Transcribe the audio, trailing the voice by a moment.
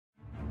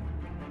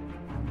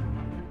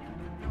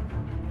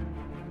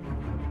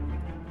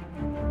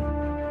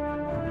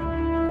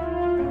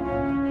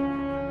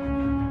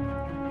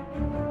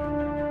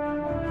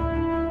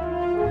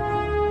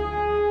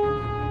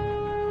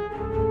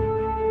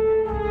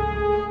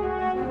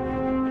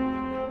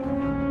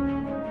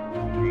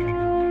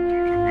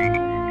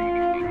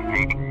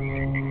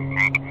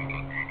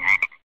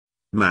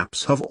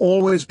maps have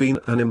always been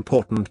an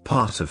important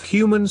part of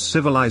human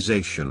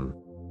civilization.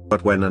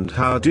 But when and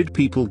how did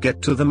people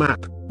get to the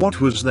map? What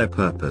was their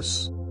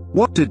purpose?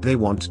 What did they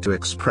want to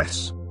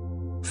express?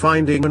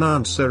 Finding an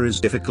answer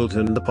is difficult,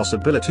 and the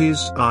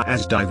possibilities are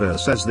as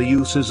diverse as the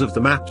uses of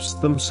the maps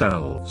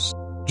themselves.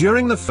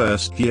 During the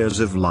first years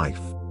of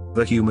life,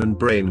 the human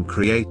brain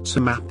creates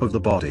a map of the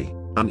body,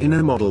 an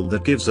inner model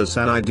that gives us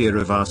an idea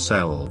of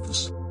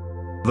ourselves.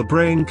 The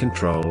brain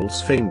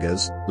controls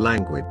fingers,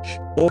 language,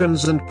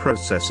 organs, and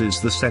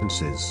processes the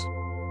senses.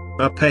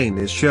 A pain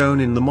is shown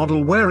in the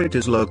model where it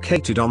is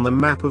located on the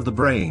map of the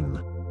brain.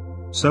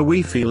 So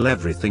we feel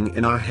everything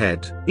in our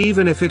head,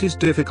 even if it is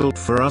difficult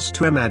for us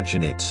to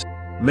imagine it.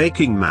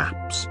 Making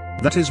maps,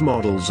 that is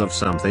models of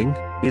something,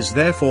 is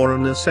therefore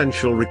an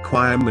essential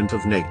requirement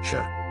of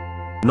nature.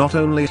 Not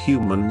only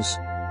humans,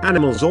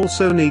 animals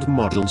also need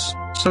models,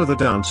 so the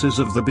dances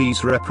of the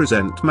bees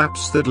represent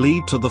maps that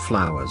lead to the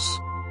flowers.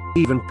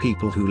 Even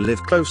people who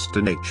live close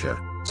to nature,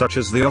 such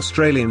as the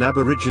Australian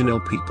Aboriginal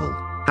people,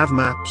 have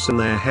maps in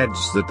their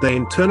heads that they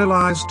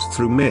internalized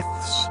through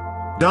myths,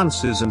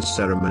 dances, and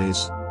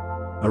ceremonies.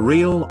 A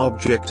real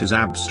object is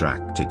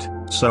abstracted,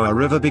 so a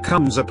river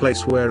becomes a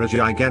place where a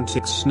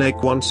gigantic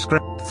snake once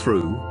crept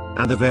through,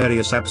 and the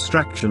various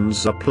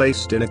abstractions are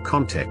placed in a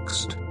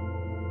context.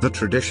 The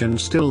tradition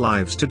still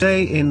lives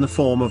today in the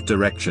form of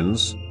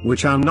directions,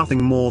 which are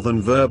nothing more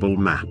than verbal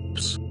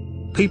maps.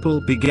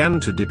 People began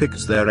to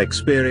depict their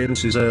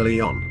experiences early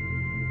on.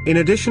 In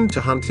addition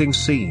to hunting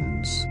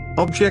scenes,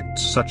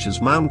 objects such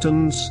as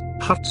mountains,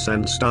 huts,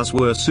 and stars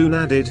were soon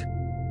added.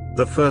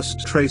 The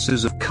first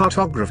traces of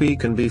cartography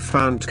can be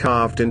found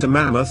carved into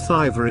mammoth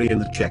ivory in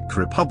the Czech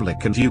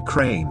Republic and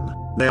Ukraine.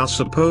 They are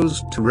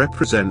supposed to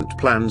represent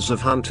plans of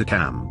hunter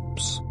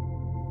camps.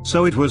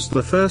 So it was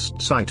the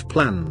first site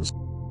plans.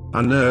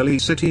 An early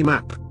city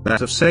map,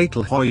 that of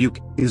Çatalhöyük,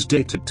 is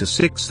dated to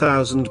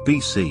 6000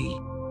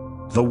 BC.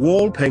 The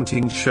wall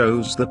painting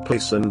shows the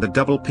place and the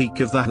double peak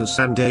of the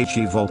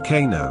Hasandachi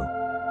volcano.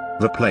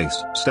 The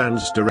place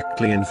stands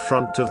directly in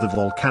front of the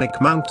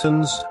volcanic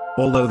mountains,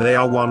 although they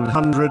are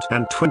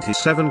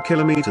 127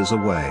 kilometers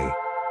away.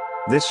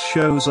 This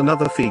shows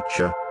another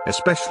feature,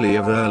 especially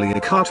of earlier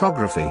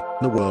cartography: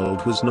 the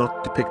world was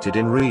not depicted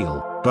in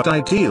real, but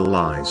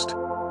idealized.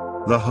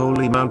 The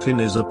holy mountain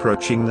is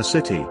approaching the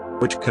city,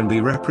 which can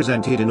be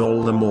represented in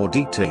all the more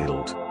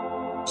detailed.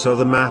 So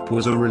the map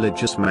was a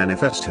religious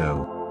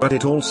manifesto, but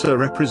it also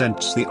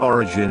represents the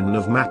origin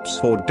of maps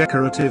for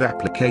decorative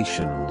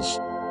applications.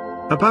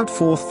 About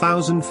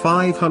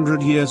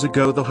 4,500 years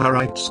ago the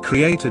Hurrites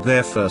created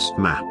their first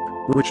map,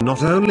 which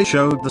not only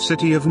showed the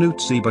city of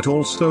Nutsi but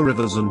also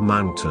rivers and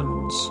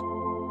mountains.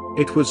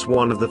 It was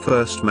one of the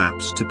first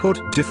maps to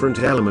put different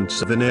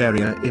elements of an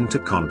area into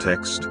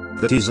context,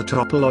 that is a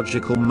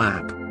topological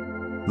map.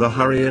 The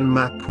Hurrian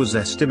Map was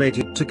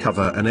estimated to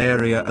cover an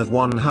area of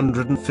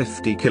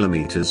 150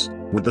 kilometers,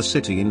 with the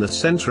city in the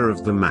center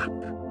of the map.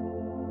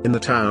 In the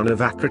town of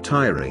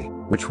Akrotiri,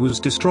 which was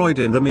destroyed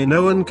in the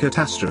Minoan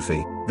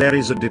catastrophe, there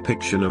is a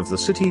depiction of the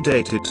city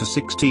dated to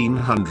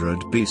 1600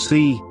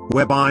 BC,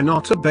 whereby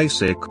not a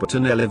basic but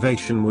an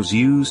elevation was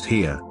used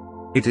here.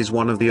 It is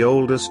one of the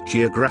oldest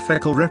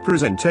geographical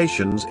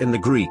representations in the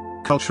Greek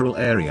cultural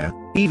area,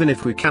 even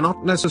if we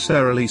cannot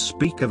necessarily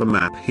speak of a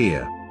map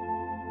here.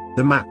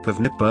 The map of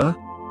Nippur,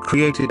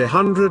 created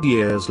 100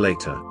 years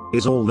later,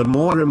 is all the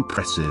more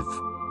impressive.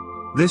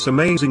 This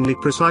amazingly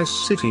precise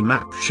city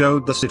map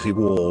showed the city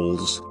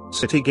walls,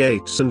 city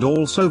gates, and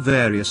also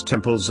various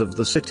temples of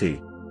the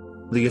city.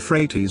 The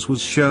Euphrates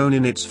was shown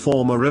in its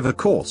former river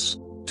course.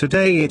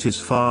 Today it is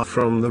far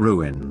from the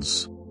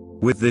ruins.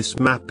 With this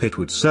map it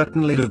would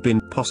certainly have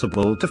been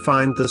possible to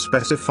find the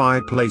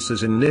specified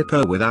places in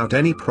Nippur without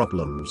any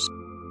problems.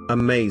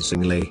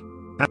 Amazingly,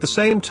 at the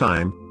same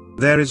time,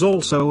 there is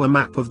also a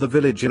map of the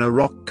village in a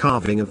rock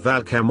carving of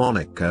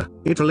Valcamonica,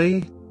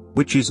 Italy,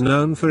 which is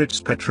known for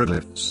its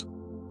petroglyphs.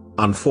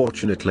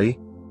 Unfortunately,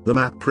 the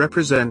map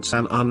represents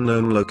an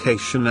unknown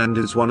location and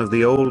is one of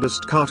the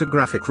oldest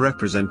cartographic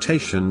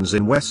representations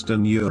in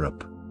Western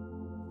Europe.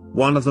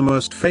 One of the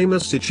most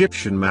famous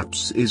Egyptian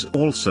maps is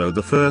also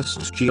the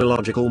first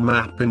geological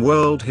map in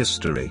world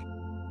history.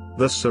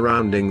 The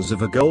surroundings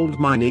of a gold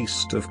mine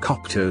east of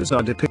Coptos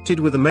are depicted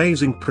with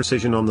amazing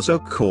precision on the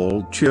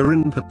so-called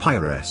Turin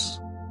Papyrus.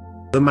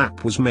 The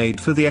map was made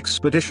for the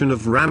expedition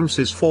of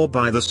Ramses IV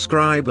by the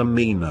scribe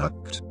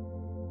Amenhotep.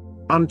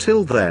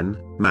 Until then,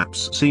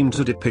 maps seemed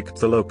to depict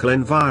the local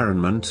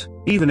environment,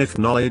 even if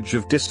knowledge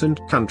of distant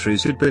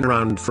countries had been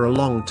around for a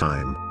long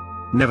time.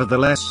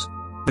 Nevertheless,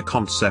 the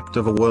concept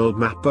of a world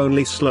map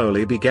only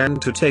slowly began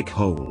to take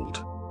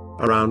hold.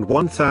 Around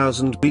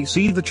 1000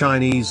 BC the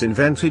Chinese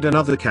invented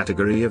another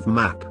category of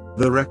map,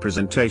 the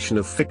representation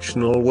of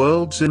fictional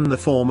worlds in the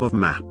form of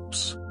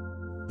maps.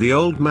 The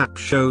old map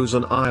shows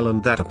an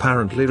island that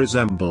apparently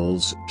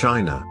resembles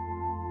China.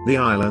 The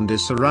island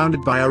is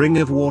surrounded by a ring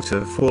of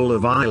water full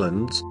of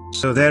islands,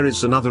 so there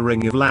is another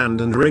ring of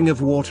land and ring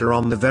of water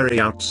on the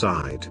very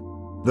outside.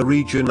 The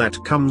region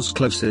that comes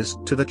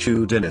closest to the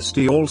Chu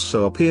dynasty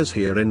also appears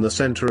here in the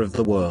center of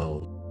the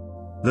world.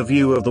 The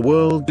view of the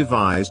world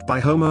devised by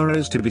Homer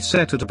is to be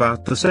set at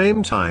about the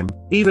same time,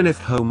 even if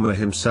Homer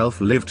himself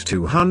lived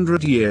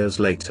 200 years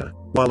later,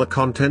 while the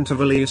content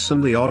of Ilias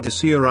and the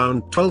Odyssey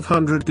around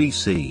 1200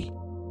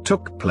 BC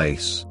took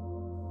place.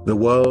 The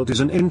world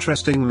is an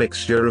interesting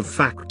mixture of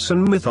facts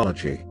and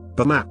mythology,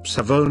 but maps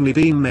have only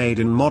been made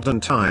in modern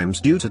times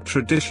due to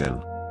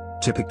tradition.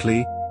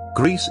 Typically,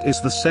 Greece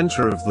is the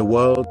center of the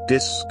world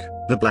disk,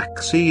 the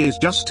Black Sea is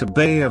just a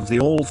bay of the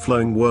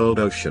all-flowing world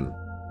ocean.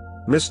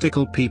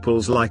 Mystical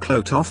peoples like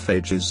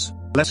Lotophages,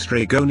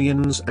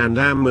 Laestrygonians and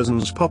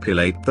Amazons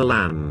populate the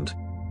land.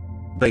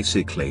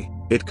 Basically,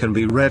 it can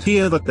be read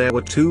here that there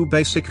were two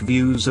basic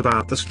views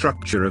about the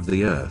structure of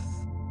the Earth.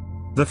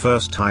 The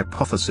first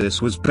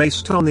hypothesis was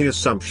based on the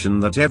assumption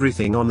that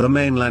everything on the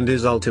mainland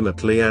is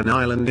ultimately an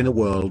island in a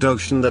world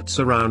ocean that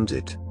surrounds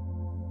it.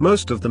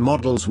 Most of the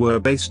models were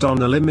based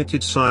on a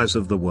limited size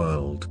of the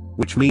world,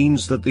 which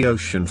means that the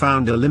ocean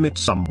found a limit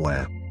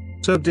somewhere.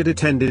 So did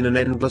it end in an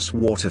endless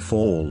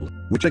waterfall,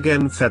 which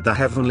again fed the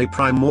heavenly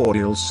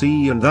primordial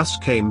sea and thus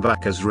came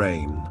back as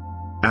rain.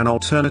 An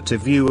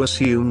alternative view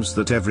assumes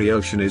that every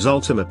ocean is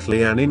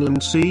ultimately an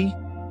inland sea,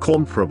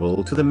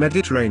 comparable to the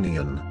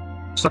Mediterranean.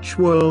 Such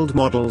world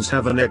models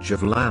have an edge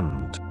of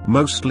land,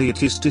 mostly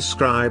it is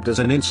described as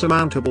an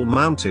insurmountable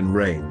mountain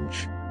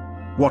range.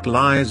 What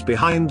lies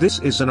behind this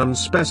is an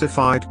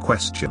unspecified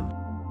question.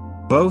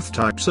 Both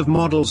types of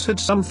models had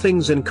some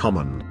things in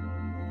common.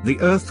 The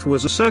Earth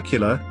was a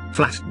circular,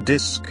 flat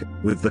disk,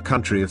 with the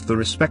country of the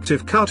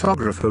respective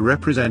cartographer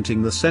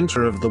representing the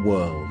center of the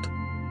world.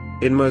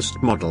 In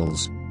most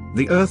models,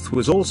 the Earth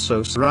was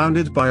also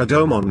surrounded by a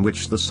dome on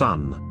which the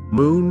sun,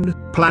 moon,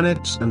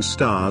 planets and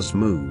stars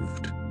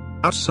moved.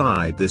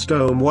 Outside this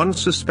dome one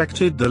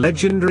suspected the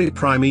legendary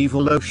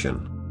primeval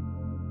ocean.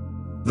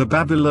 The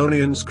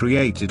Babylonians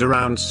created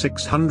around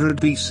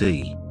 600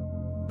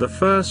 BC. The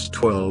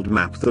first world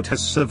map that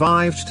has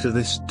survived to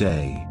this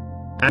day.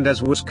 And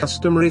as was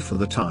customary for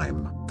the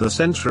time, the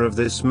center of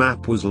this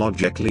map was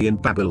logically in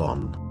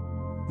Babylon.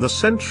 The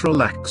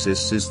central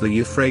axis is the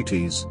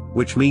Euphrates,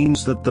 which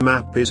means that the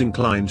map is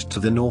inclined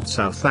to the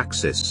north-south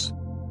axis.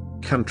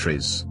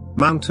 Countries,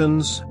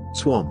 mountains,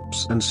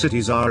 swamps and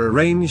cities are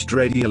arranged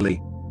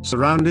radially,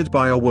 surrounded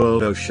by a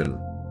world ocean.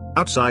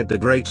 Outside the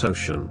Great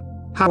Ocean,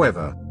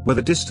 however, were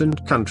the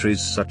distant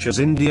countries such as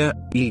India,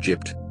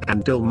 Egypt,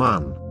 and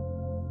Dilmun.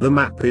 The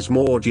map is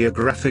more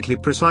geographically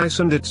precise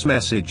and its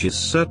message is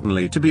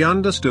certainly to be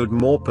understood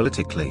more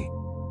politically.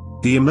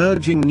 The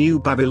emerging New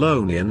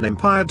Babylonian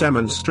Empire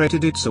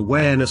demonstrated its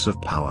awareness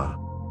of power.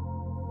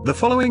 The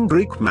following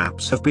Greek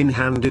maps have been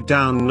handed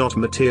down not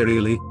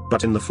materially,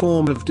 but in the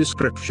form of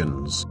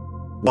descriptions.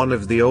 One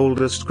of the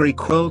oldest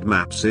Greek world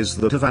maps is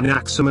that of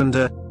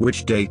Anaximunder,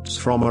 which dates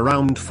from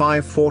around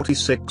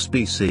 546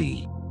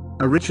 BC.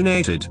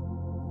 Originated.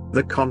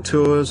 The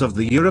contours of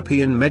the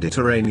European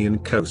Mediterranean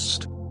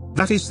coast,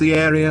 that is the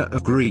area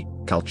of Greek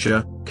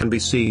culture, can be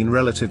seen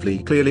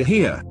relatively clearly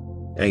here.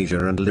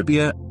 Asia and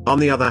Libya, on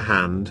the other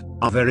hand,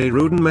 are very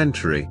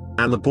rudimentary,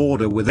 and the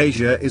border with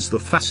Asia is the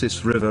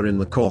Phasis River in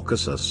the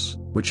Caucasus,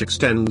 which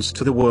extends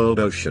to the world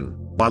ocean,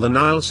 while the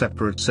Nile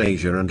separates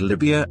Asia and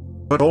Libya,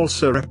 but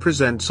also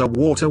represents a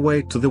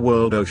waterway to the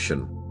world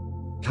ocean.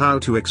 How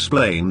to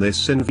explain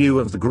this in view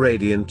of the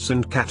gradients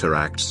and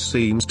cataracts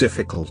seems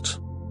difficult.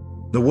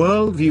 The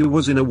worldview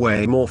was in a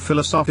way more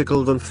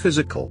philosophical than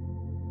physical.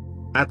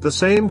 At the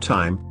same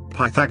time,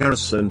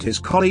 Pythagoras and his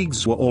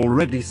colleagues were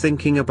already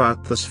thinking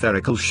about the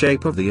spherical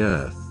shape of the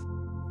Earth.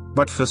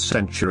 But for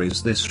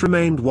centuries this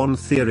remained one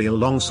theory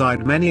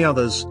alongside many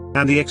others,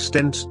 and the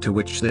extent to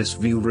which this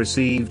view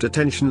received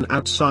attention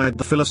outside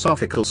the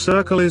philosophical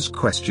circle is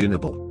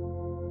questionable.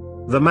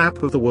 The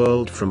map of the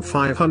world from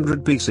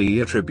 500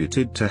 BC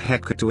attributed to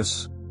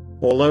Hecataeus.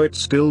 Although it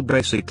still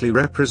basically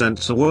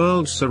represents a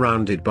world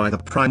surrounded by the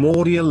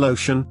primordial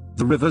ocean,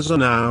 the rivers are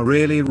now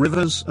really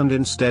rivers and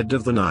instead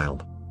of the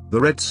Nile, the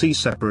Red Sea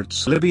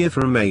separates Libya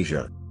from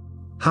Asia.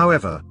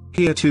 However,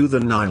 here too the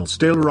Nile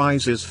still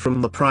rises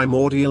from the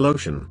primordial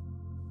ocean.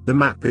 The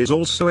map is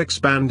also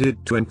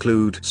expanded to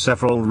include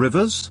several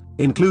rivers,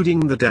 including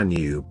the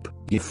Danube,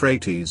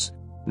 Euphrates,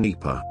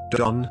 Dnieper,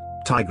 Don,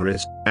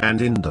 Tigris,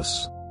 and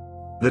Indus.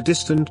 The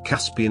distant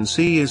Caspian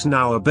Sea is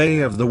now a bay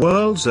of the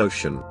world's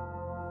ocean.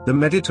 The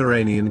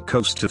Mediterranean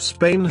coast of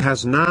Spain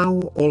has now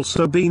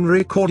also been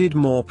recorded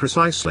more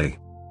precisely.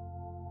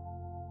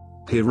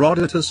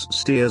 Herodotus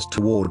steers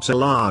towards a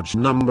large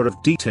number of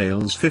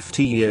details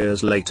 50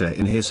 years later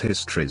in his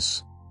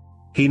histories.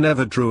 He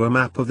never drew a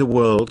map of the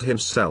world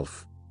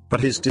himself,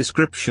 but his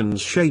descriptions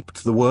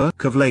shaped the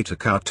work of later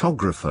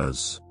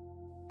cartographers.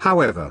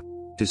 However,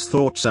 his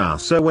thoughts are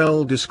so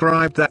well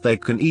described that they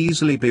can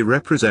easily be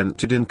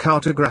represented in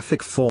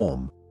cartographic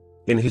form.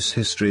 In his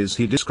histories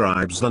he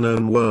describes the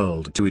known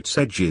world to its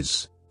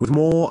edges, with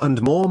more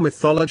and more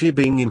mythology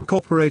being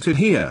incorporated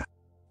here.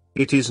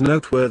 It is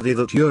noteworthy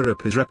that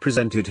Europe is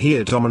represented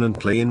here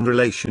dominantly in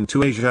relation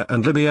to Asia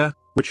and Libya,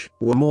 which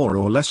were more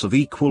or less of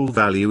equal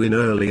value in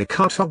earlier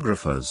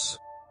cartographers.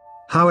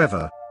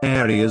 However,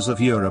 areas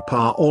of Europe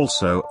are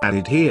also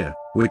added here,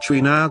 which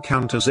we now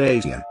count as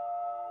Asia.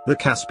 The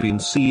Caspian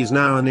Sea is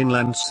now an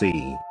inland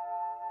sea.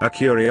 A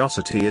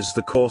curiosity is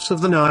the course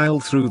of the Nile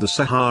through the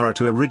Sahara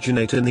to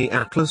originate in the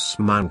Atlas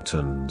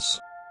Mountains.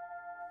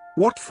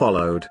 What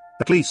followed,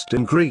 at least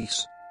in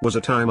Greece, was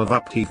a time of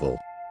upheaval.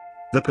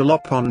 The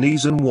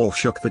Peloponnesian War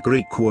shook the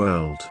Greek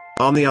world.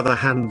 On the other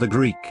hand, the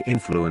Greek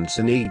influence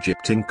in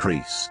Egypt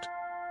increased.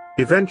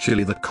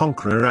 Eventually the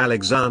conqueror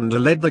Alexander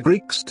led the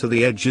Greeks to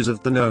the edges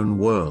of the known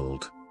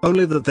world,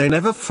 only that they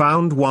never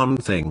found one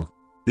thing: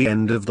 the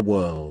end of the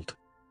world.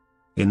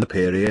 In the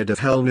period of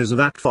Hellenism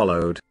that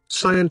followed,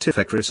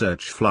 scientific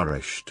research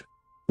flourished.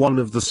 One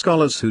of the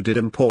scholars who did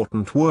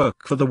important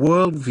work for the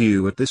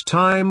worldview at this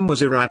time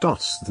was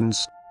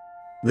Eratosthenes.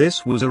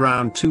 This was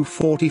around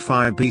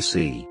 245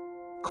 BC.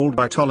 Called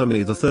by Ptolemy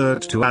III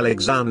to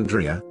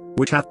Alexandria,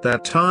 which at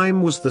that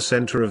time was the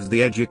center of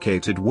the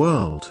educated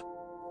world.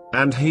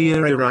 And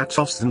here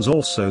Eratosthenes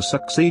also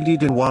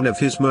succeeded in one of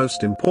his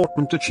most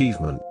important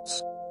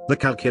achievements: the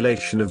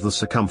calculation of the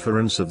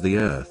circumference of the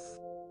Earth.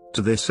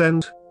 To this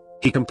end,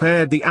 he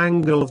compared the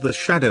angle of the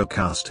shadow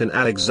cast in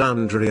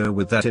Alexandria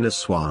with that in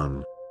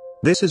Aswan.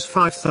 This is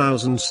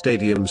 5,000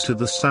 stadiums to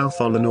the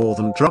south on the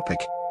northern tropic,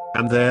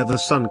 and there the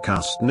sun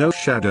cast no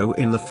shadow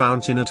in the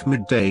fountain at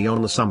midday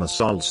on the summer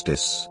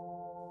solstice.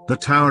 The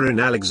tower in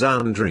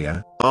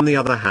Alexandria, on the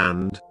other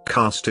hand,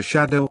 cast a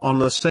shadow on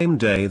the same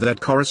day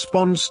that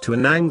corresponds to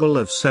an angle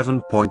of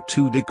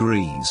 7.2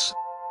 degrees.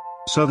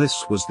 So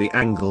this was the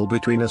angle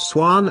between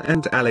Aswan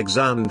and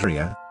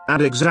Alexandria,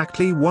 at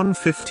exactly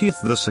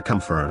 1/50th the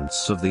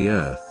circumference of the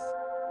Earth.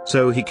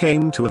 So he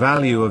came to a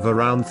value of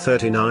around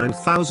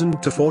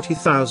 39,000 to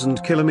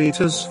 40,000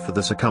 kilometers for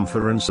the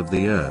circumference of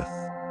the Earth,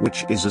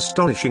 which is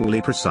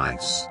astonishingly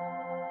precise.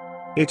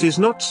 It is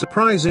not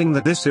surprising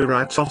that this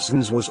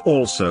Eratosthenes was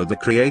also the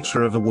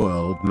creator of a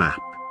world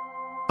map.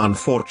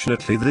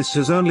 Unfortunately, this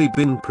has only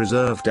been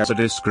preserved as a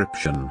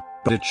description,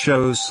 but it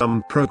shows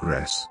some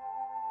progress.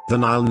 The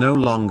Nile no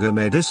longer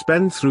made its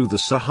bend through the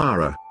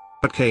Sahara,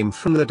 but came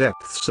from the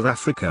depths of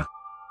Africa.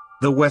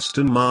 The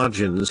western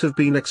margins have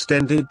been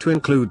extended to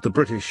include the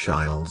British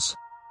Isles.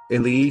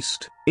 In the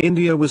east,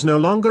 India was no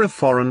longer a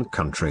foreign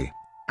country,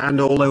 and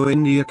although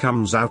India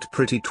comes out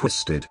pretty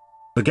twisted,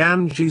 the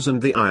Ganges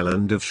and the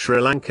island of Sri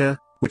Lanka,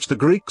 which the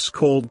Greeks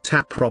called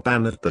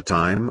Taproban at the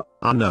time,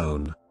 are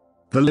known.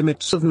 The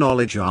limits of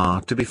knowledge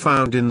are to be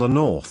found in the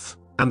north,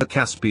 and the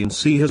Caspian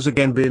Sea has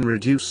again been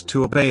reduced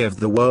to a bay of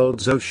the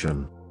world's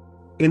ocean.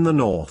 In the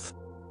north,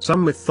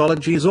 some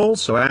mythology is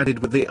also added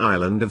with the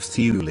island of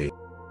Thule.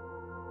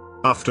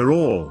 After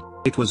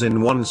all, it was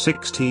in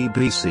 160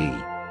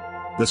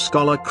 BC. The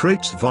scholar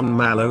Krates von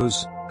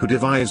Mallows, who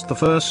devised the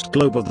first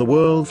globe of the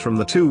world from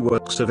the two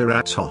works of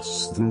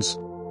Eratosthenes.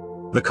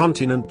 The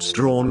continents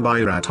drawn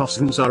by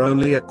Eratosthenes are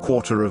only a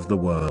quarter of the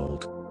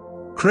world.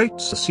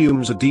 Krates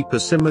assumes a deeper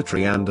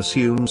symmetry and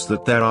assumes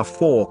that there are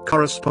four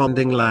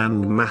corresponding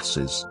land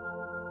masses.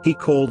 He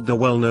called the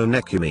well-known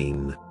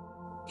Ecumene.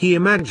 He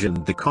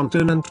imagined the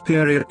continent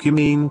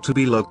Ecumene to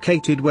be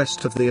located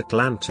west of the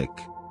Atlantic.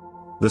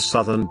 The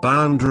southern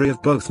boundary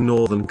of both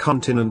northern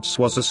continents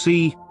was a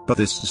sea, but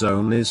this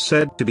zone is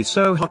said to be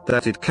so hot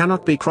that it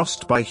cannot be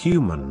crossed by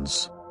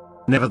humans.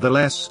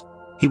 Nevertheless,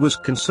 he was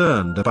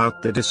concerned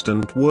about the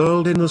distant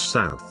world in the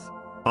south.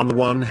 On the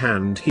one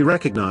hand, he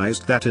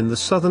recognized that in the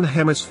southern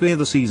hemisphere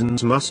the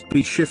seasons must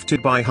be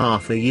shifted by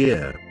half a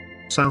year.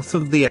 South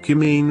of the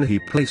Ecumene he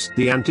placed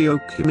the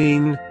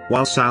Antiochumene,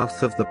 while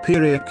south of the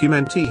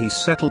Ecumene he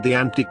settled the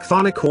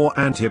Antichthonic or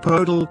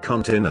Antipodal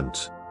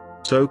continent.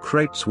 So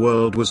Krates'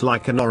 world was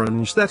like an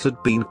orange that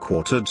had been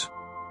quartered.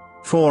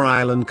 Four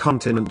island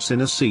continents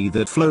in a sea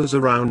that flows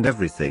around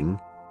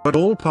everything, but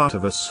all part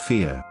of a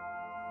sphere.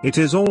 It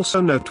is also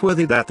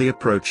noteworthy that the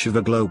approach of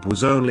a globe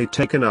was only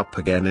taken up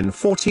again in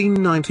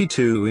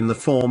 1492 in the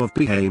form of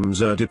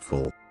Behaim's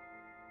Erdipfel.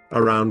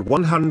 Around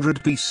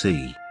 100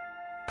 BC,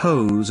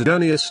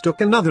 Posidonius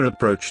took another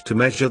approach to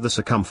measure the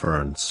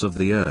circumference of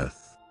the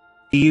Earth.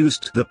 He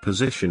used the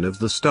position of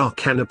the star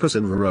Canopus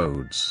in the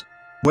Rhodes,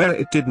 where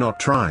it did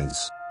not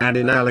rise, and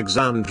in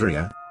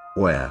Alexandria,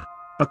 where,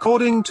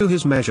 according to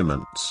his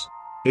measurements,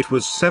 it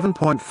was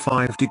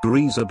 7.5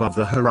 degrees above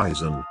the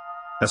horizon.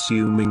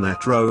 Assuming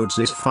that Rhodes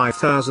is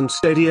 5,000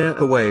 stadia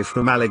away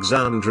from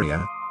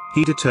Alexandria,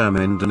 he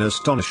determined an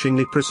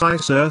astonishingly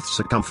precise Earth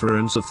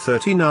circumference of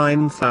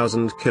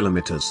 39,000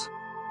 kilometers.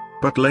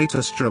 But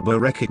later Strabo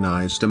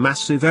recognized a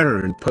massive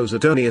error in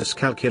Posidonius'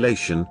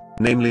 calculation,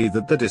 namely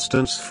that the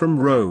distance from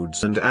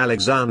Rhodes and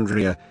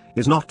Alexandria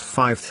is not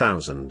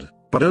 5,000,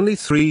 but only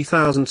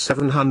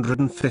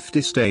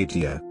 3,750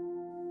 stadia.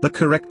 The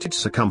corrected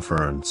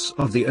circumference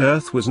of the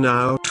Earth was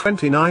now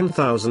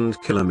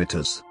 29,000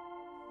 kilometers.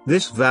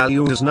 This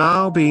value has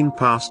now been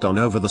passed on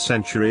over the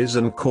centuries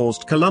and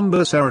caused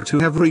Columbus' error to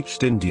have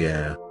reached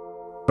India.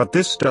 But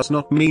this does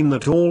not mean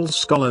that all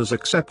scholars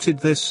accepted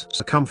this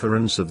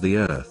circumference of the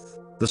Earth.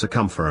 The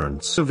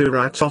circumference of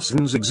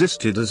Eratosthenes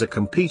existed as a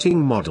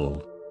competing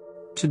model.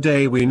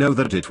 Today we know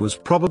that it was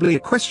probably a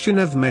question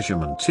of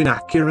measurement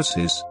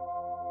inaccuracies.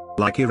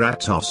 Like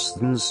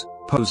Eratosthenes,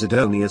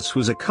 Posidonius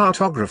was a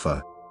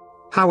cartographer.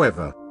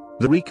 However,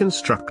 the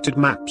reconstructed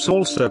maps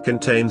also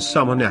contain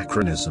some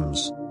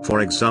anachronisms.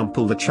 For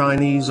example, the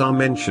Chinese are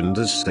mentioned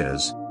as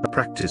stairs, a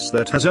practice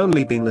that has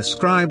only been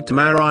ascribed to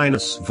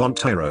Marinus von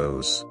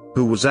Tyros,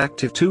 who was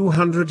active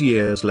 200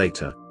 years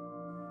later.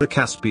 The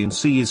Caspian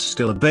Sea is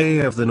still a bay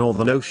of the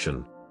Northern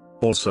Ocean.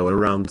 Also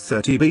around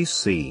 30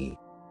 BC.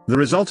 The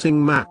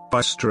resulting map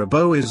by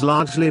Strabo is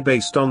largely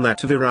based on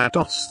that of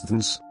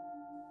Eratosthenes.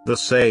 The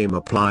same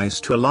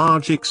applies to a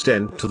large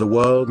extent to the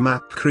world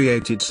map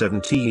created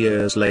 70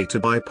 years later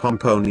by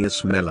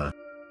Pomponius Mela.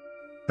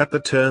 At the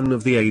turn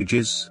of the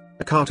ages,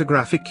 a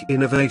cartographic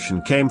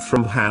innovation came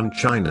from Han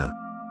China.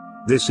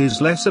 This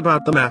is less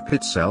about the map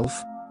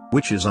itself,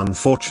 which is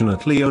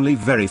unfortunately only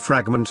very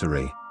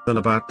fragmentary, than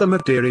about the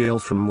material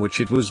from which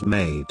it was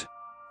made.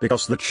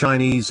 Because the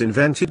Chinese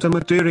invented a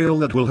material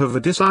that will have a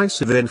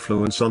decisive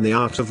influence on the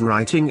art of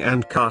writing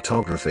and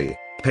cartography,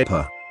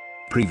 paper.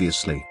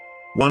 Previously,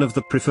 one of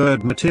the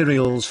preferred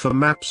materials for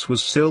maps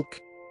was silk.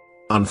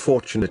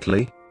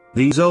 Unfortunately,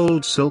 these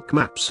old silk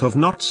maps have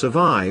not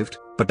survived,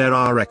 but there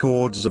are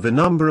records of a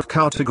number of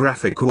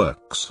cartographic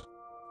works.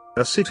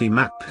 A city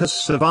map has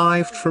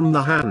survived from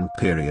the Han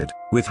period,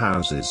 with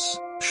houses,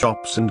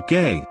 shops and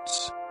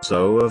gates,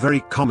 so a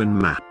very common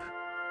map.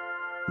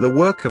 The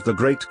work of the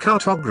great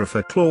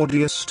cartographer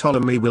Claudius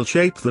Ptolemy will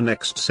shape the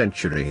next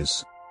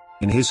centuries.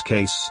 In his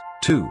case,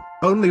 too,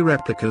 only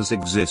replicas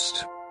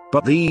exist,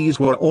 but these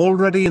were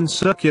already in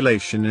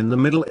circulation in the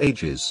Middle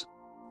Ages.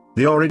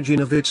 The origin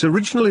of its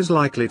original is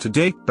likely to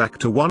date back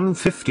to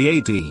 150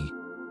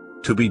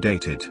 AD. To be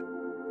dated.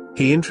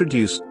 He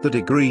introduced the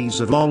degrees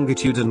of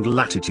longitude and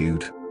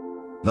latitude.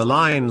 The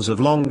lines of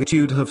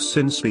longitude have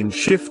since been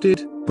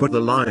shifted, but the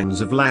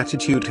lines of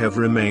latitude have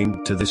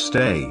remained to this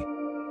day.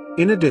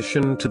 In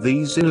addition to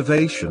these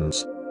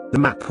innovations, the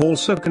map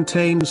also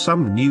contains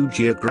some new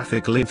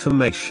geographical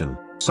information,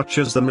 such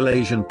as the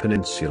Malaysian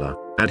Peninsula,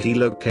 and he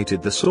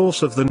located the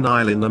source of the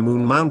Nile in the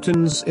Moon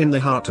Mountains in the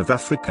heart of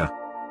Africa.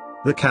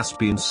 The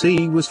Caspian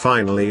Sea was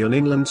finally an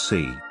inland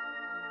sea.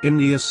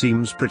 India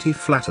seems pretty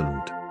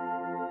flattened.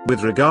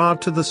 With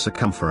regard to the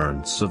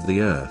circumference of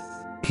the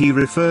Earth, he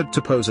referred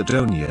to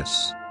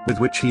Posidonius, with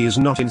which he is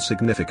not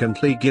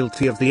insignificantly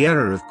guilty of the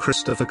error of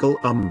Christopher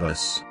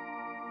Columbus.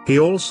 He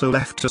also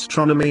left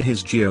astronomy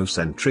his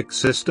geocentric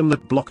system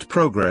that blocked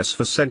progress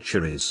for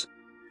centuries.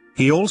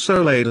 He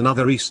also laid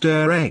another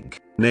Easter egg,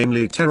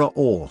 namely Terra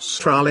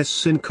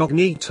Australis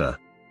Incognita.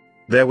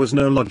 There was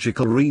no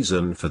logical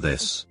reason for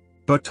this,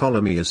 but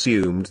Ptolemy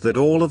assumed that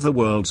all of the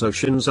world's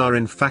oceans are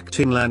in fact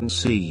inland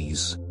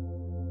seas.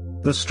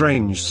 The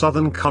strange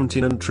southern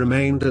continent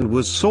remained and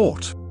was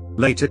sought,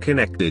 later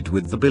connected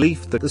with the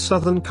belief that the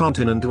southern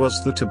continent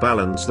was there to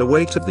balance the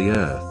weight of the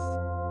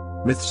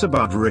earth. Myths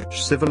about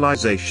rich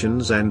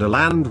civilizations and a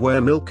land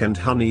where milk and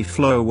honey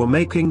flow were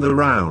making the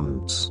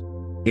rounds.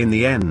 In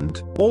the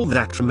end, all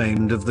that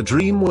remained of the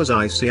dream was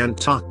icy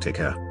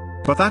Antarctica.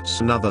 But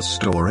that's another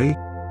story.